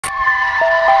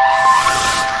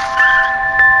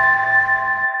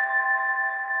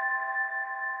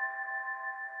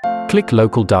Click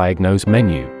Local Diagnose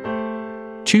menu.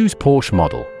 Choose Porsche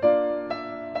model.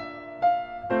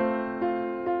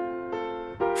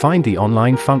 Find the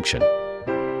online function.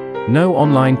 No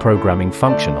online programming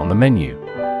function on the menu.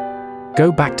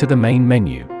 Go back to the main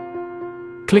menu.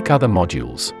 Click Other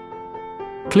modules.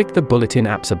 Click the Bulletin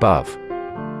apps above.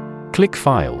 Click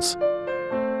Files.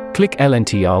 Click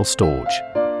LNTL Storage.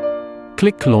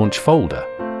 Click Launch folder.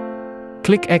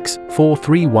 Click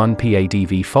X431 PAD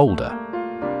V folder.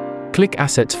 Click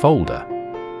Assets folder.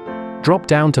 Drop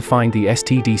down to find the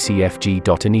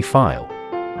stdcfg.ini file.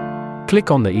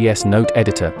 Click on the ES Note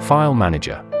Editor File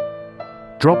Manager.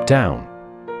 Drop down.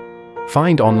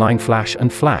 Find Online Flash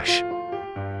and Flash.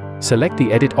 Select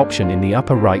the Edit option in the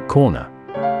upper right corner.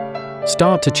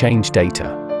 Start to change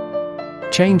data.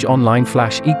 Change Online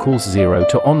Flash equals 0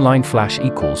 to Online Flash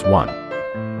equals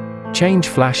 1. Change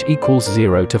Flash equals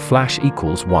 0 to Flash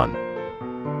equals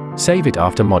 1. Save it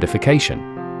after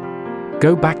modification.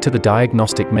 Go back to the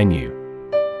Diagnostic menu.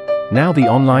 Now the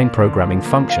online programming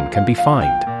function can be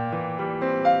found.